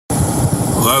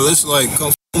Like, let's like come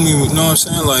f me. You know what I'm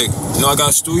saying? Like, you know, I got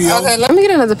a studio. Okay, let me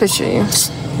get another picture of you.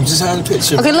 You just had a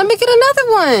picture. Okay, let me get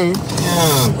another one.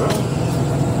 Yeah, bro.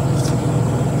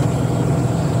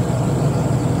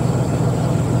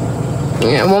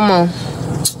 Yeah, one more.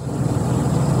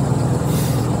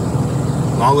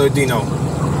 Long live Dino.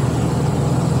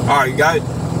 Alright, you got it?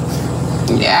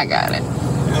 Yeah, I got it.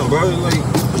 Yeah, bro.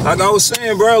 Like I was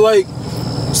saying, bro. Like,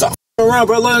 stop around,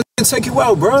 bro. Let him take you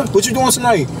out, bro. What you doing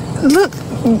tonight? Look,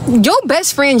 your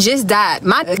best friend just died.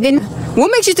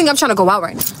 What makes you think I'm trying to go out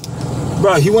right now?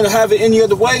 Bro, he wouldn't have it any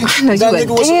other way. I know that you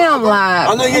nigga was damn lie.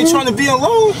 I know you ain't trying to be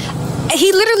alone.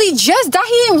 He literally just died.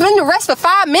 He ain't been to rest for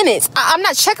 5 minutes. I'm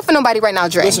not checking for nobody right now,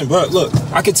 Dre. Listen, bro, look,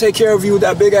 I can take care of you with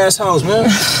that big ass house, man.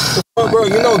 Bro,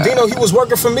 you know, Dino, he was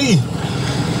working for me.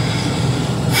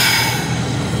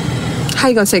 How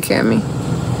you gonna take care of me?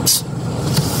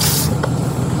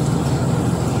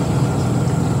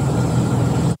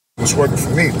 He was working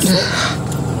for me.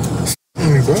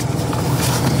 Me, bro.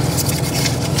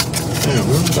 Damn,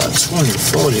 bro, got 20,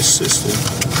 40, 60.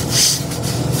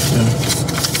 Yeah.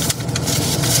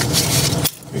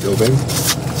 Here you go, baby.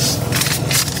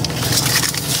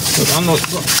 Look, I'm not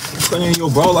putting in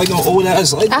your bro like no old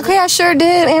ass like. Okay, I sure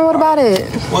did. And what about it?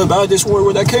 What about this word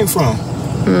where that came from?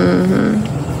 Mm-hmm.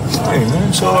 Alright,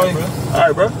 man. So,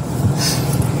 alright, bro.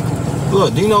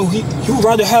 Look, Dino, he would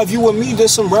rather have you with me than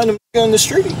some random nigga on the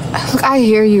street. Look, I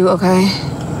hear you, okay?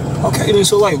 Okay, then,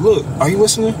 so, like, look, are you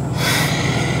listening?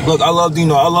 Look, I love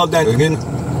Dino. I love that again.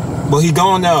 But he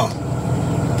gone now.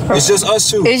 It's just us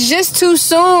two. It's just too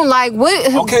soon. Like,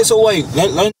 what? Okay, so, like,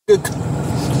 let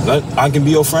I can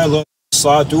be your friend. Let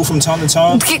slide through from time to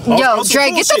time. Yo,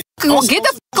 Dre, get the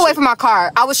fuck away from my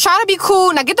car. I was trying to be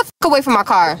cool. Now get the fuck away from my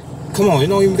car. Come on, you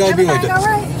don't even gotta be like that. All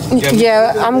right?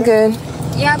 Yeah, I'm good.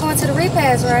 Y'all going to the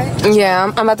repass, right? Yeah,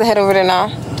 I'm about to head over there now.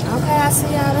 Okay, I see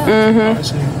y'all there.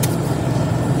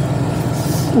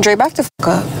 Dre, back the fuck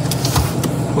up.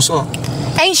 What's up?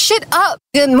 Ain't shit up.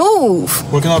 Good move.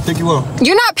 Where can I pick you up?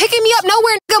 You're not picking me up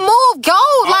nowhere. Good move. Go.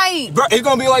 Like. Bro, it's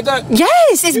gonna be like that?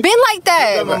 Yes, it's been like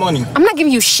that. Give me my money. I'm not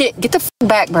giving you shit. Get the fuck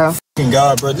back, bro. Fucking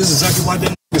God, bro. This is exactly why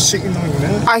that was shitting on you,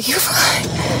 man. Are you fine?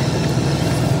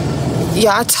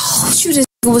 Yeah, I told you this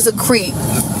was a creep.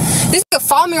 This nigga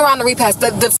followed me around the repass,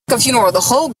 the funeral, the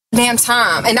whole damn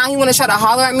time. And now he wanna try to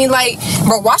holler at me like,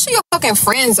 bro, watch who your fucking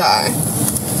friends are.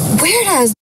 Weird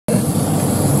ass.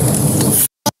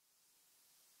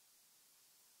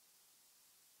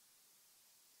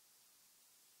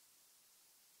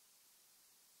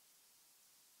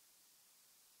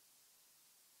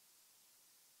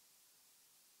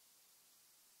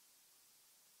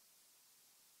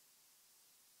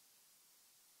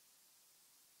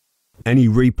 Any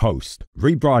repost,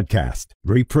 rebroadcast,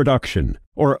 reproduction,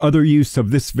 or other use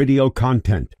of this video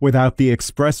content without the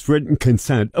express written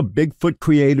consent of Bigfoot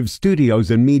Creative Studios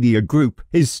and Media Group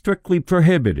is strictly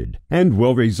prohibited and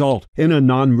will result in a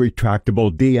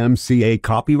non-retractable DMCA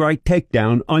copyright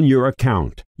takedown on your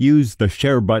account. Use the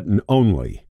share button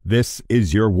only. This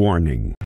is your warning.